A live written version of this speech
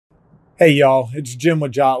Hey y'all, it's Jim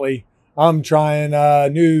with Jottli. I'm trying a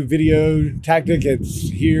new video tactic.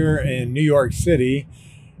 It's here in New York City.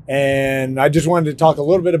 And I just wanted to talk a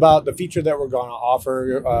little bit about the feature that we're going to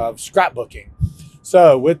offer of scrapbooking.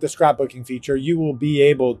 So with the scrapbooking feature, you will be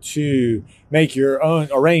able to make your own,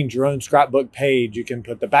 arrange your own scrapbook page. You can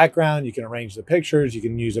put the background, you can arrange the pictures, you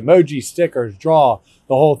can use emoji, stickers, draw,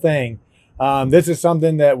 the whole thing. This is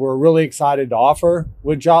something that we're really excited to offer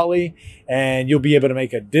with Jottli, and you'll be able to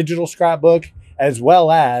make a digital scrapbook as well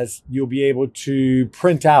as you'll be able to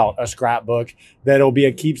print out a scrapbook that'll be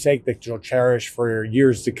a keepsake that you'll cherish for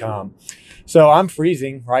years to come. So I'm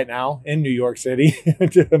freezing right now in New York City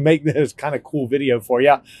to make this kind of cool video for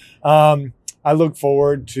you. I look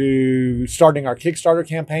forward to starting our Kickstarter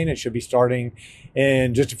campaign. It should be starting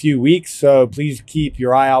in just a few weeks, so please keep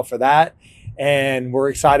your eye out for that. And we're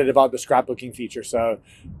excited about the scrapbooking feature. So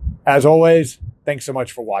as always, thanks so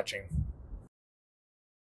much for watching.